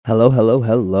Hello, hello,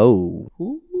 hello.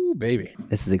 Ooh, baby.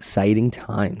 This is exciting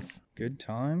times. Good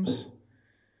times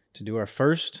to do our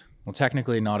first. Well,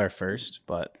 technically not our first,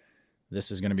 but this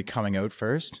is going to be coming out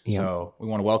first. Yeah. So we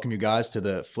want to welcome you guys to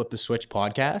the Flip the Switch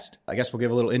podcast. I guess we'll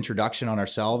give a little introduction on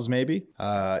ourselves, maybe.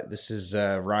 This is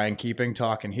Ryan Keeping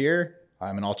talking here.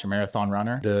 I'm an ultra marathon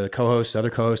runner. The other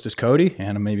co-host is Cody,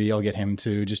 and maybe I'll get him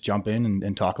to just jump in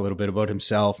and talk a little bit about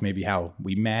himself, maybe how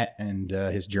we met and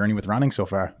his journey with running so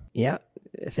far. Yeah.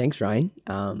 Thanks, Ryan.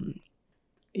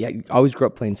 I always grew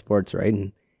up playing sports, right?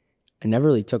 And I never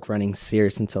really took running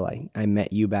serious until I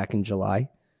met you back in July.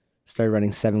 Started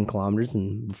running 7 kilometers,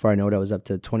 and before I know it, I was up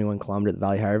to 21 kilometers at the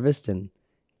Valley Harvest. And,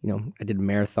 I did a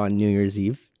marathon New Year's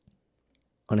Eve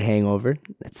on a hangover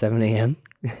at 7 a.m.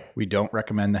 We don't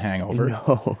recommend the hangover,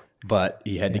 No. but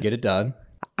he had to get it done.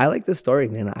 I like the story,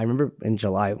 man. I remember in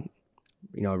July,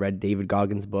 I read David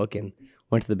Goggins' book and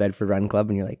went to the Bedford Run Club,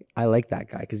 and you're like, I like that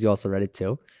guy because you also read it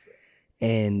too.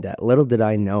 And little did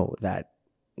I know that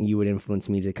you would influence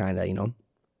me to kind of,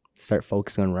 start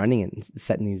focusing on running and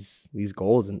setting these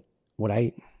goals. And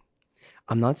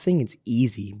I'm not saying it's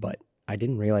easy, but I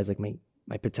didn't realize like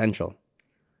my potential.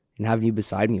 And having you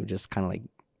beside me would just kind of like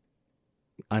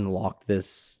unlock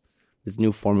this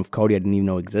new form of Cody I didn't even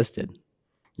know existed.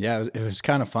 Yeah, it was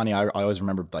kind of funny. I always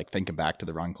remember like thinking back to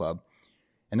the run club.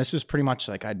 And this was pretty much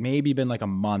like I'd maybe been like a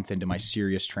month into my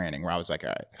serious training where I was like,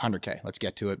 all right, 100K, let's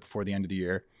get to it before the end of the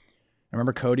year. I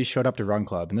remember Cody showed up to Run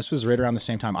Club, and this was right around the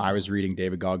same time I was reading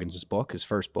David Goggins' book, his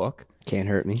first book. Can't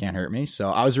Hurt Me. So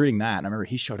I was reading that, and I remember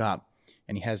he showed up,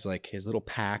 and he has like his little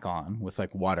pack on with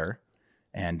like water,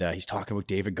 and he's talking about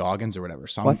David Goggins or whatever.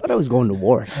 So I thought I was going to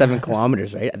war, 7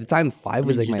 kilometers, right? At the time, 5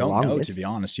 was like my longest. Know, to be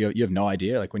honest. You have no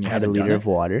idea. Like when you I had a liter of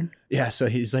water. Yeah, so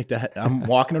he's like that. I'm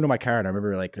walking into my car, and I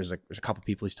remember like there's a couple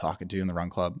people he's talking to in the Run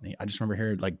Club. I just remember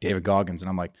hearing like David Goggins, and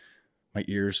I'm like, my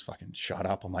ears fucking shut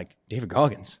up. I'm like, David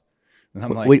Goggins. And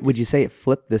I'm like, would you say it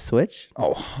flipped the switch?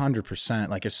 Oh, 100%.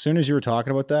 Like as soon as you were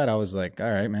talking about that, I was like,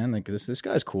 all right, man, like this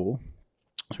guy's cool.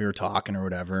 So we were talking or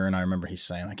whatever, and I remember he's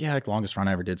saying like, yeah, like the longest run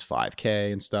I ever did is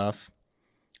 5K and stuff.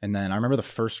 And then I remember the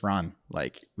first run,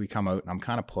 like we come out and I'm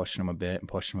kind of pushing him a bit,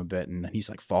 and then he's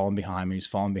like falling behind me.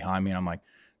 And I'm like,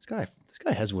 this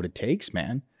guy has what it takes,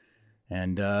 man.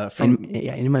 And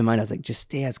in my mind, I was like, just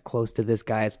stay as close to this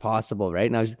guy as possible, right?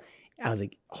 And I was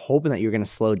like hoping that you were going to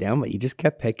slow down, but you just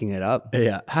kept picking it up.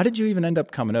 Yeah. How did you even end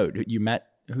up coming out? Who'd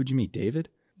you meet, David?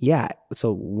 Yeah.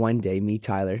 So one day, me,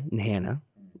 Tyler, and Hannah,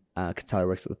 because Tyler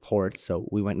works at the port, so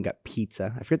we went and got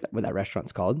pizza. I forget what that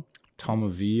restaurant's called.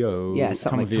 Tomavino. Yeah,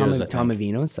 something like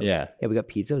Tomavino. So yeah, we got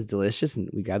pizza. It was delicious, and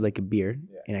we grabbed like a beer.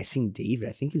 Yeah. And I seen David.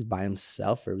 I think he was by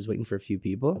himself or was waiting for a few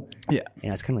people. Yeah.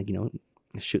 And I was kind of like,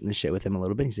 shooting the shit with him a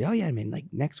little bit. He said, oh yeah, man, like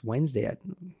next Wednesday,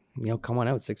 come on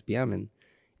out at 6 p.m. And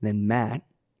then Matt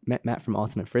from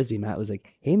Ultimate Frisbee. Matt was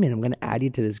like, hey man, I'm going to add you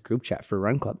to this group chat for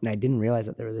Run Club. And I didn't realize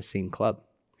that they were the same club.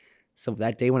 So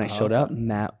that day when I showed up,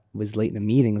 Matt was late in a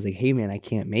meeting. I was like, hey man, I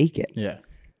can't make it. Yeah.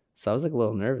 So I was like a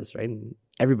little nervous, right? And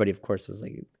everybody, of course, was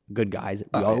like good guys.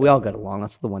 We all got along.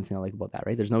 That's the one thing I like about that,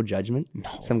 right? There's no judgment. No,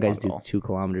 some guys do 2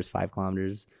 kilometers, 5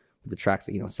 kilometers with the tracks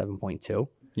at 7.2.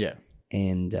 Yeah.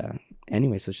 And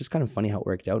anyway, so it's just kind of funny how it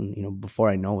worked out. And before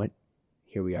I know it,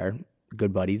 here we are,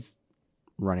 good buddies,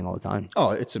 running all the time.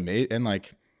 Oh, it's amazing. And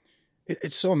like,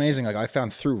 it's so amazing. Like I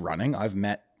found through running, I've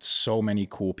met so many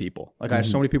cool people. Like I have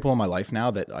so many people in my life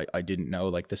now that I didn't know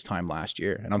like this time last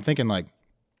year. And I'm thinking like,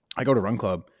 I go to Run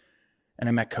Club and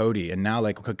I met Cody, and now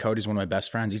like Cody's one of my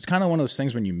best friends. He's kind of one of those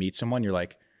things when you meet someone, you're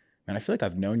like, man, I feel like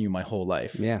I've known you my whole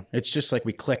life. Yeah. It's just like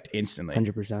we clicked instantly.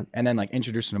 100%. And then like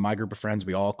introducing to my group of friends,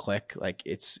 we all click. Like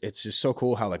it's just so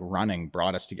cool how like running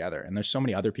brought us together. And there's so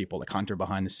many other people, like Hunter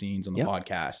behind the scenes on the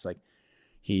podcast. Like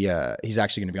he's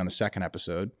actually going to be on the second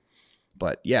episode.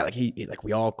 But yeah, like he like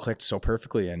we all clicked so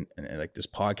perfectly, and like this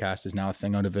podcast is now a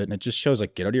thing out of it, and it just shows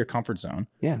like get out of your comfort zone.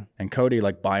 Yeah. And Cody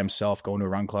like by himself going to a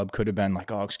Run Club could have been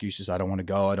like, oh, excuses, I don't want to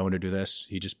go, I don't want to do this.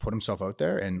 He just put himself out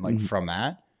there, and like from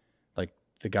that, like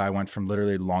the guy went from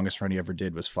literally the longest run he ever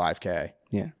did was 5K.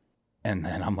 Yeah. And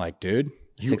then I'm like, dude,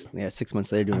 6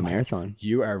 months later doing a marathon.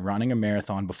 You are running a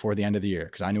marathon before the end of the year,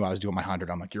 because I knew I was doing my 100.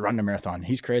 I'm like, you're running a marathon.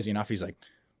 He's crazy enough. He's like,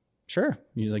 sure.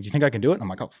 He's like, you think I can do it? And I'm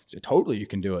like, oh, totally, you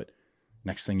can do it.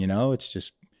 Next thing you know, it's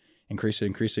just increase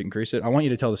it. I want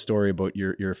you to tell the story about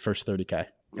your first 30K.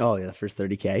 Oh, yeah, the first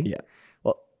 30K? Yeah.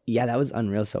 Well, yeah, that was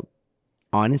unreal. So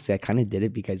honestly, I kind of did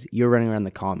it because you're running around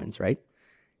the commons, right?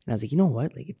 And I was like, you know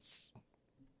what? Like it's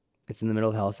in the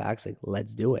middle of Halifax. Like,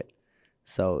 let's do it.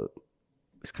 So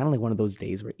it's kind of like one of those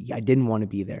days where I didn't want to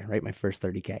be there, right? My first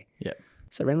 30K. Yeah.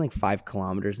 So I ran like 5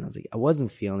 kilometers, and I was like, I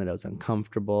wasn't feeling it. I was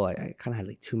uncomfortable. I kind of had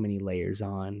like too many layers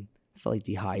on. I felt like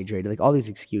dehydrated, like all these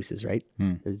excuses, right?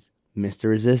 There's Mr.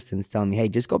 Resistance telling me, hey,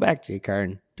 just go back to your car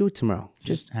and do it tomorrow.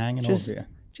 Just hanging over you.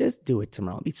 Just do it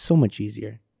tomorrow. It'll be so much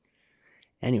easier.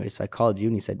 Anyway, so I called you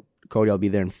and he said, Cody, I'll be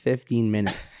there in 15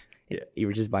 minutes. Yeah. You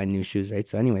were just buying new shoes, right?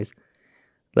 So anyways,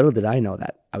 little did I know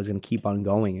that I was going to keep on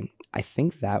going. And I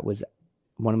think that was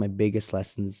one of my biggest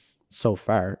lessons so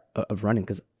far of running,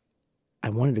 because I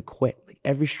wanted to quit. Like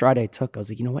every stride I took, I was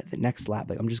like, you know what? The next lap,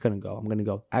 like I'm just going to go. I'm going to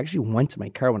go. I actually went to my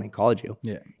car when I called you.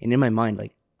 Yeah. And in my mind,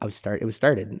 like it was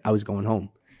started and I was going home.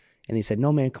 And they said,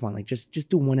 no, man, come on. Like just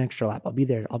do one extra lap. I'll be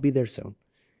there. I'll be there soon.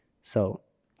 So,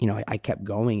 you know, I kept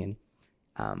going.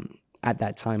 And at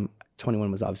that time,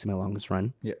 21 was obviously my longest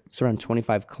run. Yeah. So around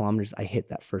 25 kilometers, I hit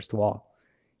that first wall.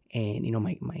 And, you know,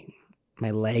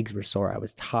 my legs were sore. I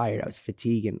was tired. I was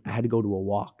fatigued. And I had to go to a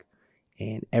walk.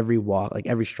 And every walk, like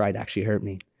every stride actually hurt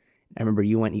me. I remember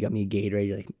you got me a Gatorade,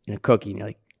 you're like, and a cookie. And you're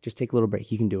like, just take a little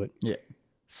break. You can do it. Yeah.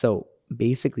 So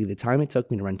basically, the time it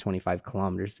took me to run 25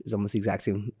 kilometers is almost the exact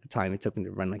same time it took me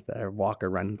to run walk or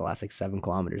run the last like 7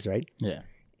 kilometers, right? Yeah.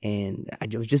 And I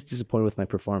was just disappointed with my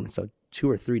performance. So 2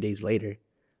 or 3 days later,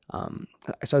 so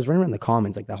I was running around the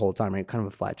commons like the whole time, right? Kind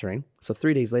of a flat terrain. So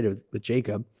 3 days later with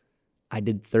Jacob, I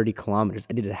did 30 kilometers.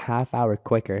 I did it a half hour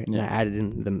quicker, and I added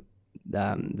in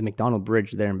the McDonald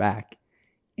Bridge there and back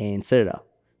and Citadel.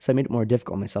 So I made it more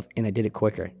difficult on myself, and I did it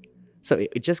quicker. So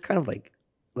it just kind of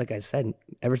like I said,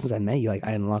 ever since I met you, like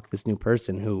I unlocked this new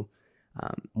person who,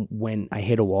 when I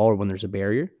hit a wall or when there's a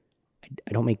barrier,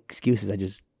 I don't make excuses. I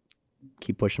just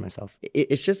keep pushing myself.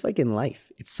 It's just like in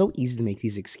life. It's so easy to make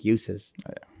these excuses.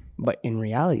 But in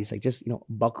reality, it's like just, you know,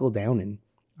 buckle down and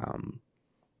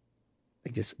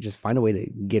like just find a way to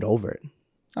get over it.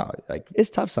 Oh, like it's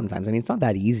tough sometimes. I mean, it's not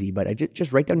that easy, but I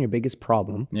just write down your biggest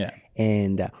problem. Yeah.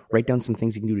 And write down some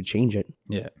things you can do to change it.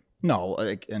 Yeah. No,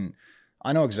 like, and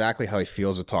I know exactly how he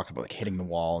feels with talking about like hitting the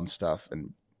wall and stuff.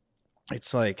 And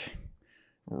it's like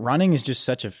running is just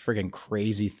such a friggin'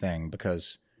 crazy thing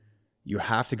because you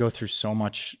have to go through so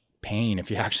much pain if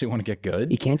you actually want to get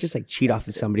good. You can't just like cheat off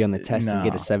of somebody on the test and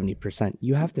get a 70%.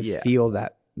 You have to feel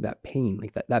that pain,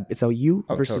 like that. It's how you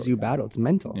versus totally. You battle. It's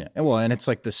mental. Yeah. Well, and it's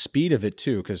like the speed of it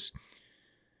too, because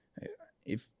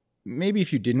if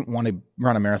you didn't want to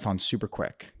run a marathon super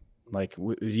quick, like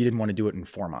you didn't want to do it in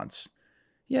 4 months,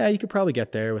 yeah, you could probably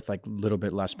get there with like a little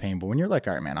bit less pain. But when you're like,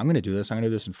 all right, man, I'm going to do this. I'm going to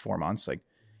do this in 4 months. Like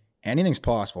anything's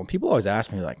possible. And people always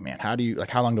ask me like, man, how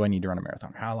long do I need to run a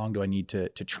marathon? How long do I need to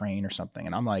train or something?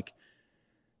 And I'm like,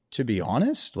 to be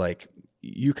honest, like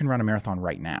you can run a marathon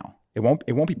right now. It won't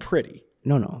be pretty.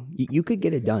 No. You could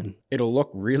get it done. It'll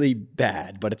look really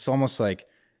bad, but it's almost like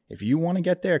if you want to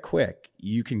get there quick,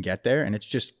 you can get there, and it's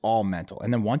just all mental.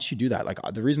 And then once you do that, like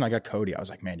the reason I got Cody, I was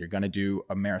like, man, you're going to do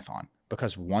a marathon.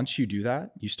 Because once you do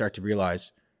that, you start to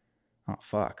realize, oh,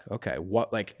 fuck, okay, what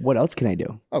else can I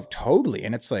do? Oh, totally.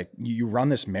 And it's like you run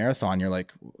this marathon, you're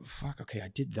like, fuck, okay, I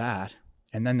did that.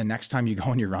 And then the next time you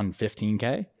go and you run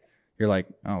 15K, you're like,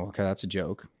 oh, okay, that's a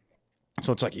joke.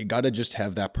 So it's like you got to just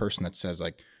have that person that says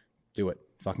like, do it.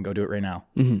 Fucking go do it right now.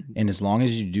 Mm-hmm. And as long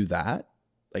as you do that,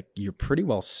 like you're pretty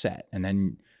well set. And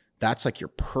then that's like your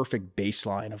perfect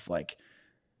baseline of like,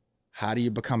 how do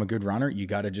you become a good runner? You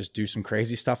got to just do some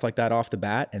crazy stuff like that off the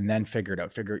bat and then figure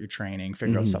out your training,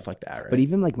 figure out stuff like that. Right? But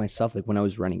even like myself, like when I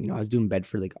was running, you know, I was doing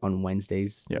Bedford like on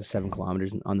Wednesdays, 7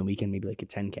 kilometers, and on the weekend, maybe like a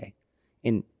 10K.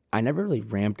 And I never really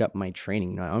ramped up my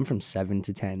training. You know, I went from 7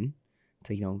 to 10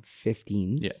 to,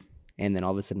 15s. Yeah. And then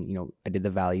all of a sudden, I did the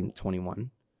Valley in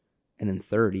 21. And then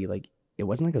 30, like, it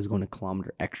wasn't like I was going a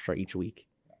kilometer extra each week.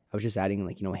 I was just adding,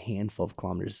 like, a handful of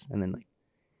kilometers. And then, like,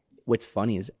 what's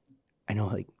funny is I know,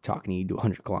 like, talking to you do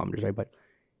 100 kilometers, right? But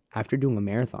after doing a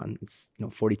marathon, it's,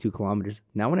 42 kilometers.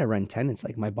 Now when I run 10, it's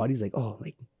like my body's like, oh,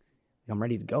 like, I'm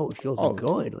ready to go. It feels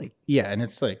good. Like, yeah, and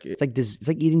it's like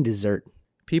eating dessert.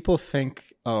 People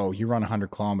think, oh, you run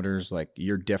 100 kilometers, like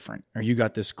you're different, or you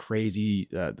got this crazy,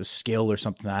 the skill or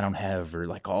something that I don't have, or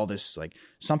like all this, like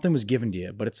something was given to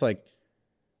you. But it's like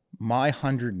my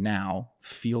 100 now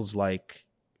feels like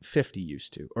 50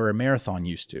 used to, or a marathon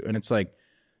used to. And it's like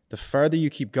the farther you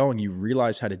keep going, you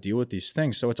realize how to deal with these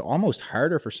things. So it's almost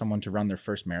harder for someone to run their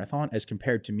first marathon as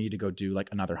compared to me to go do like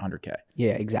another 100K.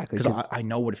 Yeah, exactly. Because I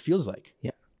know what it feels like.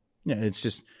 Yeah. Yeah. It's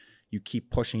just, you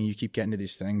keep pushing, you keep getting to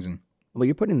these things. And well,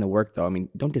 you're putting in the work, though. I mean,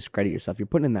 don't discredit yourself. You're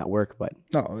putting in that work, but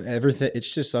no, everything.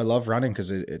 It's just I love running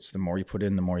because it's the more you put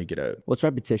in, the more you get out. Well, it's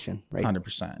repetition, right?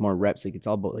 100%. More reps. Like it's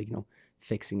all about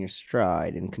fixing your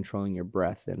stride and controlling your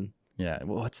breath, and Yeah.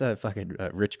 Well, what's that fucking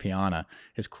Rich Piana,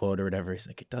 his quote or whatever? He's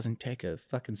like, it doesn't take a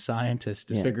fucking scientist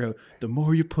to figure out the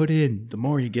more you put in, the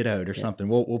more you get out or something.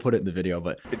 We'll put it in the video,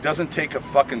 but it doesn't take a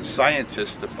fucking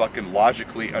scientist to fucking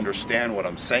logically understand what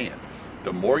I'm saying.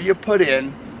 The more you put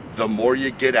in, the more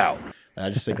you get out. I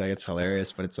just think like it's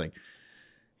hilarious, but it's like,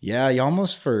 yeah, you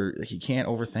almost you can't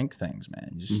overthink things,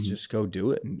 man. Just go do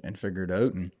it and figure it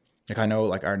out. And like, I know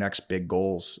like our next big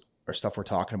goals or stuff we're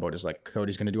talking about is like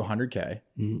Cody's going to do 100K.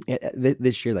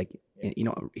 This year, like, you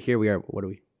know, here we are, what are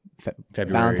we?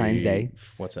 February, Valentine's Day.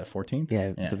 What's that, 14th?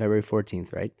 Yeah, so February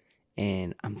 14th, right?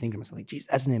 And I'm thinking to myself, like, geez,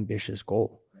 that's an ambitious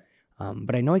goal.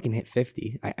 But I know I can hit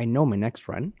 50. I know my next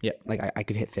run. Yeah. Like, I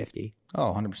could hit 50.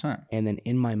 Oh, 100%. And then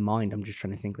in my mind, I'm just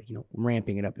trying to think, like, you know,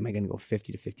 ramping it up. Am I going to go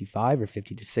 50 to 55 or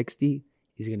 50 to 60?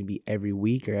 Is it going to be every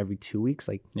week or every 2 weeks?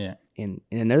 Like, yeah. And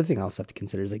another thing I also have to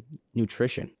consider is, like,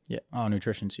 nutrition. Yeah. Oh,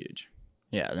 nutrition's huge.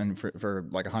 Yeah. And for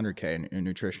like 100K,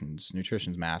 nutrition's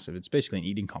massive. It's basically an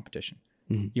eating competition.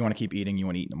 Mm-hmm. You want to keep eating. You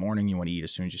want to eat in the morning. You want to eat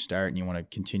as soon as you start. And you want to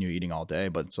continue eating all day.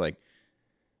 But it's like,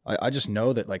 I just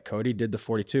know that like Cody did the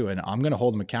 42 and I'm going to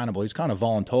hold him accountable. He's kind of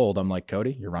voluntold. I'm like,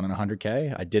 Cody, you're running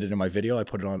 100K. I did it in my video. I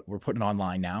put it on. We're putting it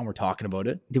online now. We're talking about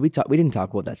it. Did we talk? We didn't talk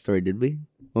about that story, did we?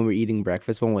 When we were eating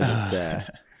breakfast, when was it?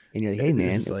 And you're like, hey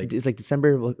man, it's like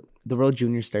December. The World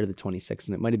Juniors started the 26th,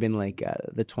 and it might have been like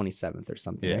the 27th or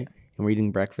something, right? And we're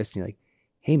eating breakfast, and you're like,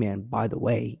 hey man, by the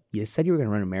way, you said you were going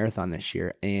to run a marathon this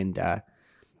year, and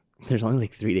there's only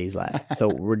like 3 days left, so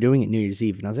we're doing it New Year's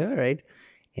Eve. And I was like, all right.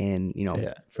 And, you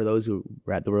know, for those who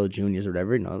were at the World Juniors or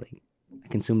whatever, you know, like I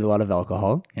consumed a lot of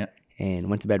alcohol and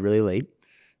went to bed really late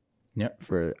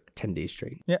for 10 days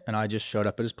straight. Yeah. And I just showed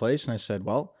up at his place and I said,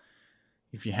 well,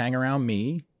 if you hang around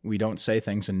me, we don't say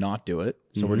things and not do it.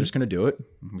 So we're just going to do it.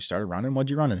 And we started running. What'd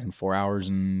you run it in 4 hours?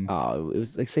 And it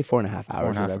was like, say 4.5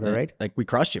 hours or whatever, right? Like we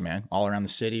crushed you, man, all around the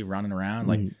city, running around.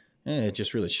 Like it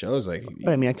just really shows like.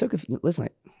 But I mean,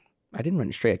 I didn't run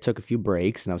it straight. I took a few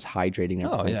breaks and I was hydrating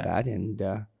and everything like that.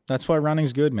 And that's why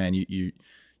running's good, man. You're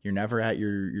never at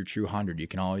your true 100. You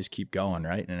can always keep going,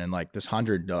 right? And then like this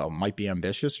 100 might be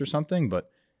ambitious or something, but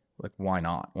like why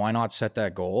not? Why not set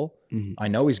that goal? Mm-hmm. I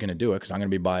know he's going to do it because I'm going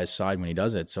to be by his side when he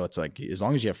does it. So it's like as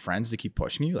long as you have friends to keep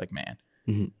pushing you, like man,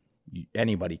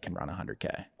 anybody can run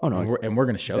 100K. Oh no, and we're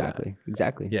going to show that.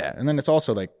 Exactly. Yeah, and then it's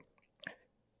also like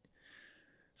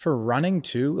for running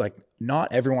too, like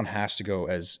not everyone has to go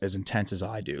as intense as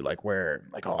I do. Like where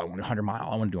like, oh, I want 100 mile.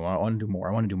 I want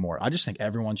to do more. I just think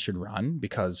everyone should run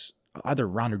because either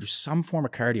run or do some form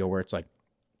of cardio where it's like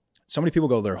so many people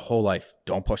go their whole life,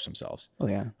 don't push themselves. Oh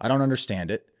yeah. I don't understand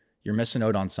it. You're missing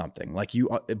out on something. Like you,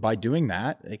 by doing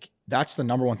that, like that's the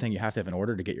number one thing you have to have in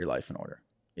order to get your life in order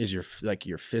is your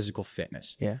physical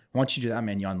fitness. Yeah. Once you do that,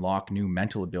 man, you unlock new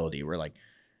mental ability where like,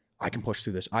 I can push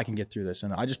through this. I can get through this.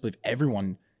 And I just believe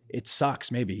everyone, it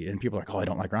sucks maybe. And people are like, oh, I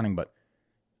don't like running. But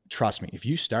trust me, if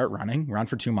you start running, run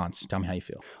for 2 months. Tell me how you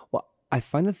feel. Well, I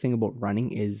find the thing about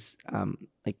running is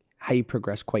like how you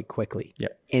progress quite quickly. Yeah.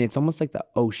 And it's almost like the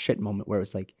oh shit moment where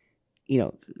it's like, you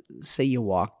know, say you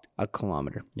walked a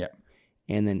kilometer. Yeah.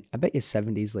 And then I bet you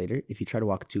 7 days later, if you try to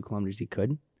walk 2 kilometers, you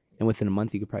could. And within a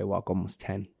month, you could probably walk almost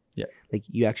 10. Yeah. Like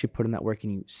you actually put in that work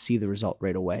and you see the result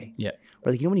right away. Yeah.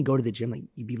 Or like, you know, when you go to the gym, like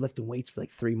you'd be lifting weights for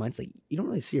like 3 months, like you don't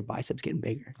really see your biceps getting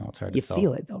bigger. Oh, it's hard you to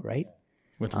feel it though, right?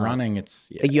 With running, it's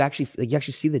like you actually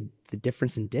see the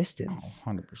difference in distance.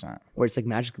 100%. Where it's like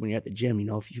magically when you're at the gym, you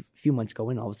know, if you a few months go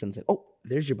in, all of a sudden it's like, oh,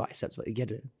 there's your biceps, but you get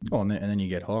it. Oh, and then you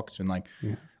get hooked. And like,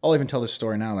 I'll even tell this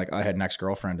story now. Like I had an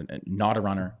ex-girlfriend and not a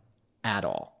runner at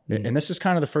all. Mm-hmm. And this is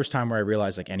kind of the first time where I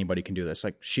realized like anybody can do this.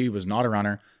 Like she was not a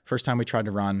runner. First time we tried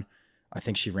to run, I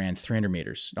think she ran 300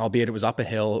 meters, albeit it was up a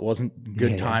hill. It wasn't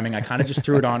good timing. I kind of just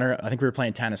threw it on her. I think we were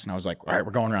playing tennis and I was like, all right,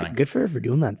 we're going running. Good for her for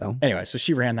doing that though. Anyway, so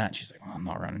she ran that and she's like, well, I'm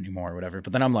not running anymore or whatever.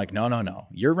 But then I'm like, no.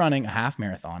 You're running a half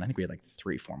marathon. I think we had like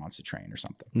 3-4 months to train or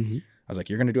something. Mm-hmm. I was like,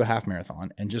 you're going to do a half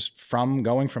marathon. And just from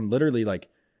going from literally like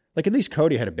at least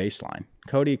Cody had a baseline.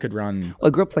 Cody could run. Well, I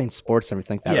grew up playing sports and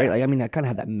everything like that, right? Like, I mean, I kind of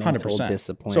had that mental 100%.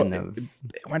 Discipline. So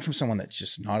it went from someone that's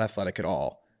just not athletic at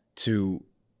all to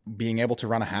being able to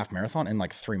run a half marathon in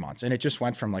like 3 months. And it just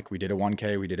went from like, we did a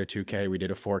 1K, we did a 2K, we did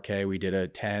a 4K, we did a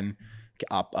 10,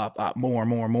 up,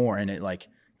 more. And it like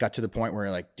got to the point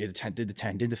where like did the 10,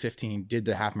 did the 15, did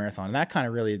the half marathon. And that kind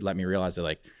of really let me realize that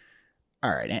like, all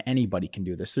right, anybody can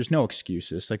do this. There's no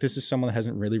excuses. Like this is someone that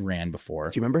hasn't really ran before.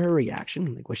 Do you remember her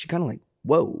reaction? Like, was she kind of like,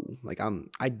 whoa, like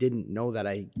I didn't know that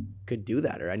I could do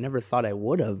that, or I never thought I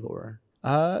would have, or?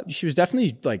 She was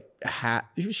definitely like,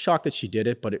 she was shocked that she did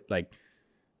it, but it like,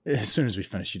 as soon as we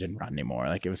finished, she didn't run anymore.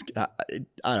 Like it was,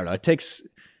 I don't know. It takes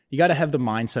you got to have the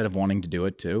mindset of wanting to do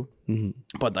it too.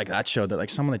 Mm-hmm. But like that showed that like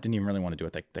someone that didn't even really want to do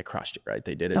it, they crushed it, right?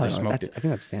 They did it. No, They no, smoked it. I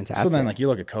think that's fantastic. So then like you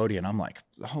look at Cody and I'm like,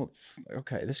 oh,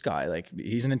 okay, this guy, like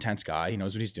he's an intense guy. He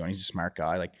knows what he's doing. He's a smart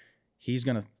guy. Like he's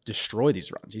going to destroy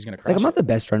these runs. He's going to crush like I'm not it. the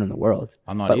best runner in the world.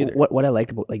 I'm not but either. What I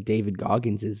like about like David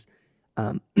Goggins is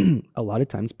a lot of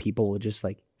times people will just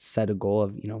like set a goal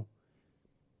of,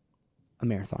 a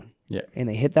marathon. Yeah. And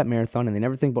they hit that marathon and they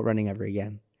never think about running ever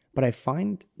again. But I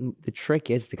find the trick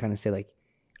is to kind of say like,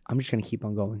 I'm just going to keep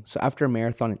on going. So after a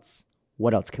marathon, it's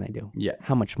what else can I do? Yeah.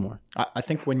 How much more? I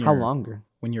think when you're How longer?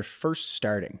 When you're first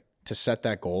starting to set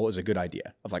that goal is a good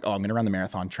idea of like, oh, I'm going to run the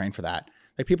marathon, train for that.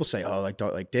 Like people say, oh, like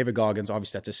don't, like David Goggins,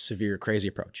 obviously that's a severe, crazy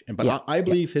approach. But I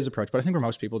believe his approach, but I think for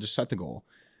most people just set the goal.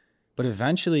 But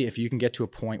eventually, if you can get to a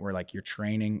point where like you're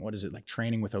training, what is it? Like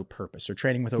training without purpose or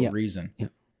training without reason. Yeah.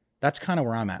 That's kind of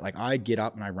where I'm at. Like I get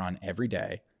up and I run every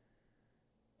day.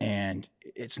 And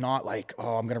it's not like,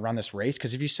 oh, I'm going to run this race.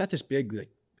 Because if you set this big, like,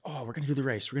 oh, we're going to do the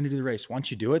race. We're going to do the race. Once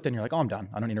you do it, then you're like, oh, I'm done.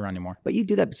 I don't need to run anymore. But you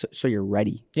do that so you're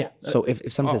ready. Yeah. So if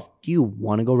someone says, do you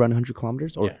want to go run 100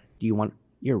 kilometers? Or do you want,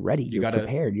 you're ready. You're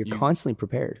prepared. You're constantly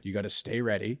prepared. You got to stay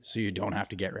ready so you don't have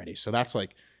to get ready. So that's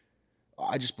like,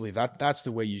 I just believe that's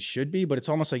the way you should be. But it's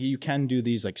almost like you can do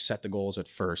these, like set the goals at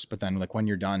first. But then like when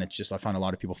you're done, it's just, I find a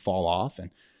lot of people fall off.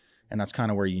 And that's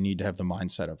kind of where you need to have the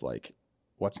mindset of like,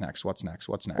 what's next? What's next?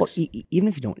 What's next? Well, even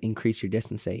if you don't increase your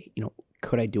distance, say,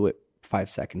 could I do it 5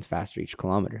 seconds faster each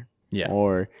kilometer? Yeah.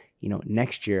 Or,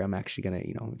 next year I'm actually going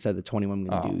to, instead of the 21,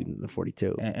 I'm going to do the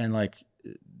 42. And like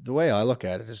the way I look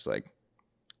at it is like,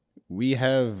 we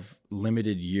have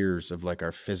limited years of like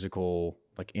our physical,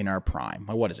 like in our prime.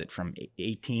 What is it? From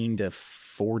 18 to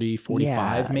 40,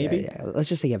 45 maybe? Yeah. Let's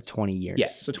just say you have 20 years. Yeah.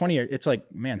 So 20 years, it's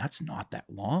like, man, that's not that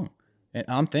long. And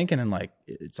I'm thinking and like,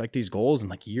 it's like these goals and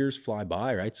like years fly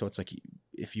by, right? So it's like,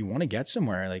 if you want to get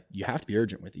somewhere, like you have to be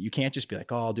urgent with it. You can't just be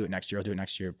like, oh, I'll do it next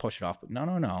year, push it off. But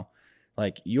no.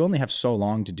 Like you only have so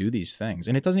long to do these things.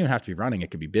 And it doesn't even have to be running.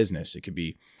 It could be business. It could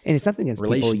be And it's nothing against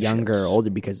people younger or older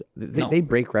because they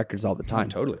break records all the time.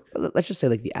 Totally. But let's just say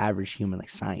like the average human, like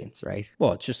science, right?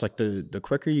 Well, it's just like the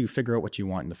quicker you figure out what you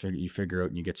want and you figure out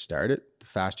and you get started, the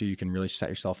faster you can really set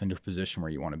yourself into a position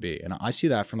where you want to be. And I see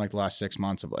that from like the last 6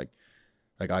 months of like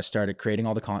I started creating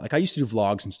all the content. Like I used to do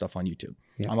vlogs and stuff on YouTube.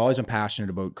 Yeah. I've always been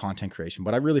passionate about content creation,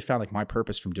 but I really found like my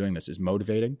purpose from doing this is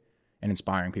motivating and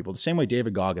inspiring people. The same way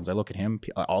David Goggins, I look at him,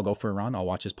 I'll go for a run, I'll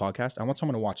watch his podcast. I want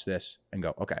someone to watch this and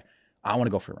go, okay, I want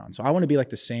to go for a run. So I want to be like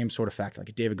the same sort of factor,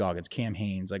 like David Goggins, Cam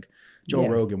Hanes, like Joe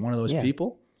Rogan, one of those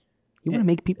people. You want to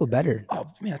make people better. Oh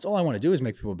man, that's all I want to do is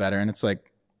make people better. And it's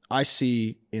like, I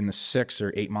see in the 6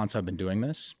 or 8 months I've been doing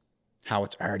this, how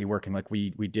it's already working. Like we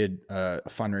did a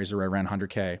fundraiser where I ran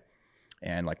 100K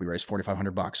and like we raised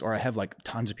 $4,500. Or I have like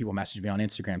tons of people message me on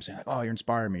Instagram saying like, oh, you're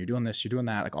inspiring me. You're doing this, you're doing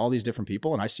that. Like all these different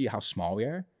people. And I see how small we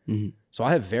are. Mm-hmm. So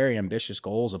I have very ambitious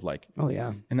goals of like, oh yeah,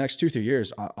 in the next 2-3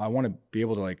 years, I want to be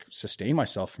able to like sustain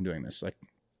myself from doing this. Like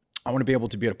I want to be able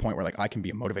to be at a point where like I can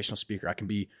be a motivational speaker. I can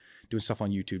be doing stuff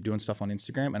on YouTube, doing stuff on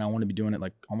Instagram. And I want to be doing it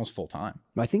like almost full time.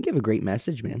 I think you have a great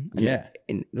message, man.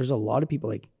 And there's a lot of people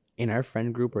like, in our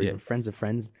friend group or even friends of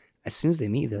friends, as soon as they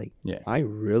meet, they're like, I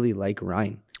really like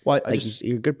Ryan. Well,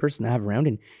 you're a good person to have around.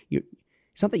 And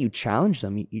it's not that you challenge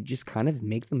them. You just kind of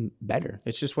make them better.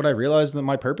 It's just what I realized that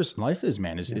my purpose in life is,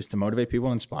 man, is to motivate people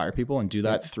and inspire people and do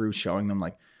that through showing them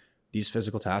like these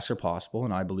physical tasks are possible.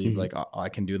 And I believe like I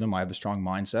can do them. I have the strong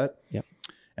mindset. Yep.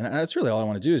 And that's really all I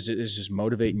want to do is just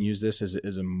motivate and use this as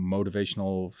a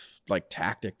motivational like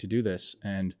tactic to do this.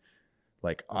 And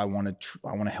like, I want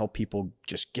to help people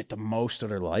just get the most out of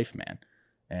their life, man.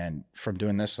 And from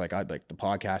doing this, like the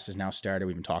podcast is now started.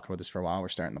 We've been talking about this for a while. We're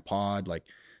starting the pod, like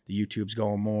the YouTube's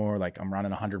going more, like I'm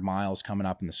running 100 miles coming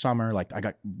up in the summer. Like I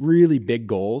got really big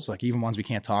goals, like even ones we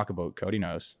can't talk about. Cody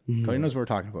knows. Cody knows what we're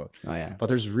talking about. Oh yeah. But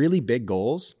there's really big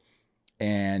goals.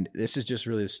 And this is just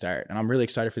really the start. And I'm really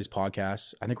excited for these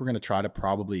podcasts. I think we're going to try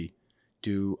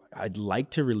to I'd like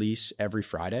to release every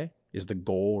Friday is the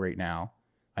goal right now.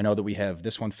 I know that we have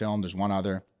this one filmed. There's one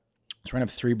other. So we're going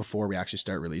to have 3 before we actually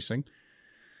start releasing.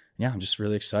 Yeah, I'm just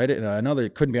really excited. And I know there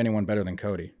couldn't be anyone better than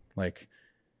Cody. Like,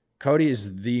 Cody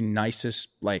is the nicest,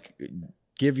 like,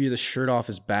 give you the shirt off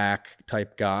his back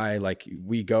type guy. Like,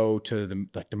 we go to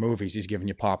the movies, he's giving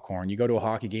you popcorn. You go to a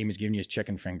hockey game, he's giving you his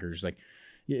chicken fingers. Like,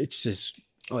 it's just,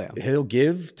 he'll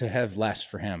give to have less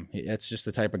for him. It's just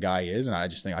the type of guy he is. And I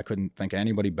just think I couldn't think of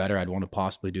anybody better I'd want to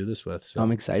possibly do this with. So.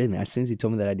 I'm excited, man. As soon as you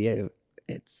told me that idea,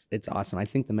 it's awesome. I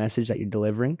think the message that you're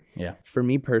delivering, for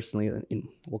me personally,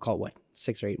 we'll call it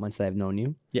 6 or 8 months that I've known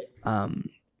you. Yeah.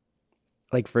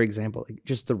 Like for example, like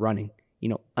just the running,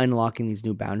 unlocking these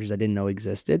new boundaries I didn't know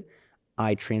existed.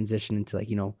 I transitioned into like,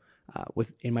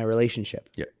 in my relationship,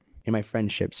 in my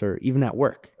friendships, or even at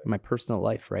work, in my personal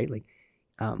life, right? Like,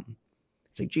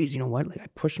 it's like, geez, you know what? Like, I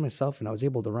pushed myself and I was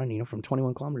able to run, from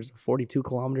 21 kilometers to 42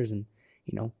 kilometers, and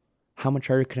how much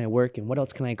harder can I work, and what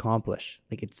else can I accomplish?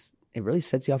 Like, it really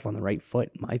sets you off on the right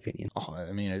foot, in my opinion. Oh,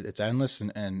 I mean, it's endless,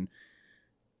 and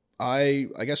I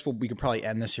guess we could probably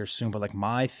end this here soon, but like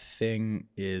my thing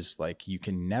is like you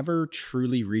can never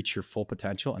truly reach your full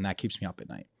potential, and that keeps me up at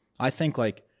night. I think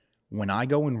like when I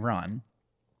go and run,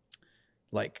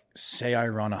 like say I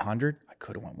run 100, I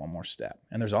could have went one more step.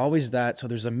 And there's always that. So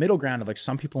there's a middle ground of like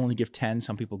some people only give 10,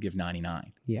 some people give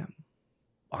 99. Yeah.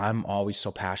 I'm always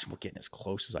so passionate about getting as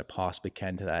close as I possibly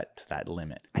can to that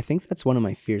limit. I think that's one of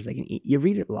my fears. Like you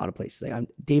read it a lot of places. Like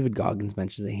David Goggins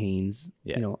mentions it, Haynes,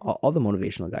 all the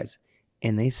motivational guys,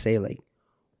 and they say like,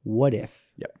 what if,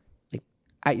 like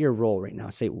at your role right now,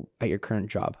 say at your current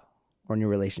job or in your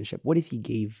relationship, what if you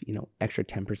gave extra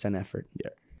 10% effort?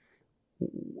 Yeah.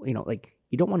 Like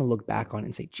you don't want to look back on it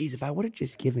and say, geez, if I would have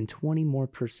just given 20 more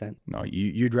 %. No,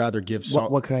 you'd rather give so.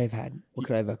 What could I have had? What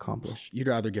could I have accomplished? You'd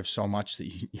rather give so much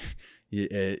that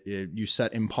you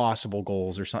set impossible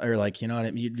goals or something, or like, what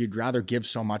I mean? You'd rather give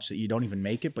so much that you don't even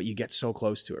make it, but you get so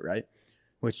close to it, right?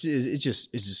 Which is just,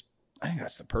 I think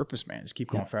that's the purpose, man. Just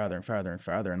keep going farther and farther and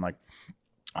farther. And like,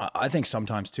 I think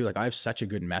sometimes too, like I have such a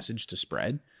good message to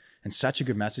spread and such a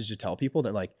good message to tell people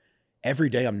that like,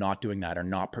 every day I'm not doing that or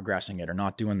not progressing it or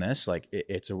not doing this, like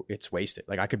it's wasted.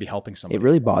 Like I could be helping somebody. It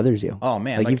really bothers you. Oh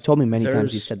man. Like you've told me many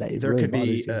times you said that. There really could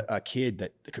be a kid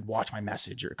that could watch my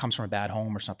message, or it comes from a bad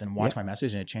home or something, watch my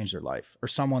message and it changed their life. Or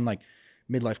someone like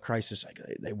midlife crisis, like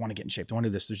they want to get in shape. They want to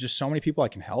do this. There's just so many people I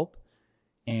can help,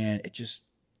 and it just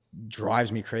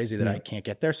drives me crazy that I can't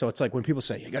get there. So it's like when people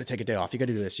say, you got to take a day off, you got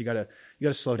to do this, you got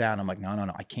to slow down. I'm like,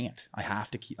 no, I can't. I have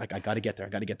to keep, like, I got to get there. I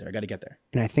got to get there.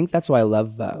 And I think that's why I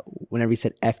love whenever you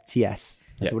said FTS.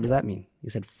 So what does that mean? You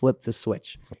said flip the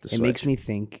switch. It makes me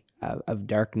think of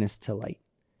darkness to light.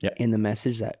 Yeah. In the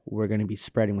message that we're going to be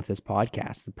spreading with this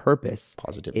podcast, the purpose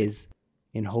is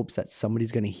in hopes that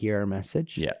somebody's going to hear our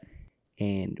message. Yeah.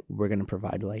 And we're going to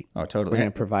provide light. Oh, totally. We're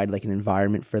going to provide like an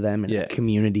environment for them and a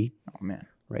community. Oh man.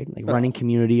 Right? Like running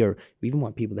community, or we even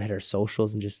want people to hit our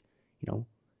socials and just,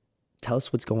 tell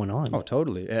us what's going on. Oh,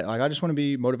 totally. Like I just want to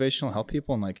be motivational, help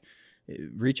people, and like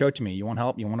reach out to me. You want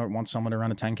help? You want someone to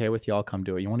run a 10K with you? I'll come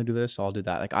do it. You want to do this? I'll do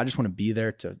that. Like I just want to be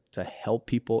there to help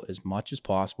people as much as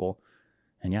possible.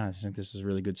 And yeah, I think this is a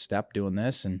really good step doing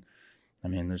this. And I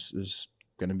mean, there's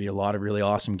going to be a lot of really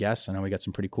awesome guests. I know we got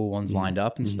some pretty cool ones lined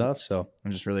up and stuff. So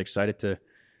I'm just really excited to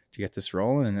get this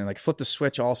rolling. And then like flip the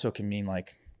switch also can mean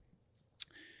like,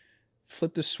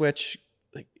 flip the switch,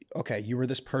 like, okay, you were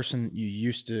this person, you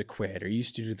used to quit, or you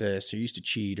used to do this, or you used to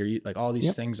cheat, or like all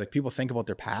these things. Like people think about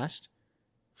their past.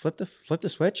 Flip the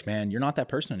switch, man. You're not that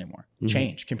person anymore.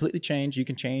 Completely change. You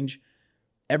can change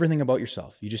everything about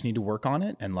yourself. You just need to work on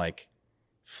it and like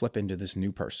flip into this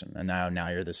new person. And now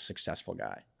you're this successful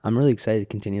guy. I'm really excited to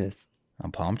continue this.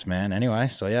 I'm pumped, man. Anyway,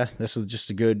 so yeah, this is just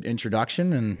a good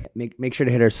introduction, and make sure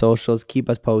to hit our socials.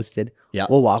 Keep us posted. Yeah,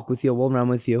 we'll walk with you. We'll run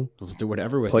with you. We'll do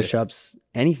whatever with push-ups,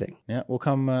 anything. Yeah, we'll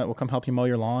come help you mow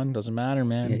your lawn. Doesn't matter,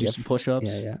 man. Do some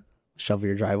push-ups. Yeah. Shovel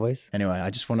your driveways. Anyway,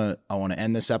 I want to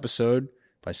end this episode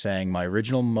by saying my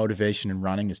original motivation in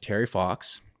running is Terry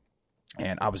Fox,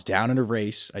 and I was down in a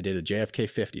race. I did a JFK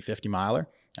 50 miler,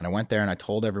 and I went there and I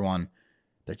told everyone.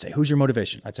 They'd say, who's your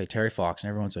motivation? I'd say Terry Fox. And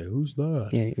everyone would say, who's that?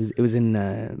 Yeah, it was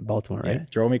in Baltimore, right? Yeah,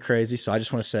 drove me crazy. So I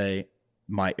just want to say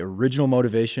my original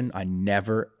motivation, I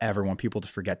never, ever want people to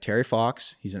forget Terry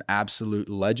Fox. He's an absolute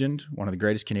legend, one of the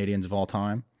greatest Canadians of all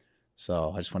time.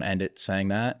 So I just want to end it saying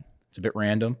that. It's a bit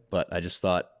random, but I just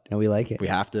thought we like it. We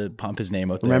have to pump his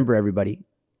name out there. Remember, everybody,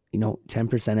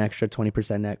 10% extra,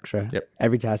 20% extra. Yep.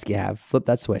 Every task you have, flip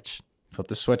that switch. Flip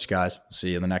the switch, guys. See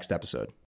you in the next episode.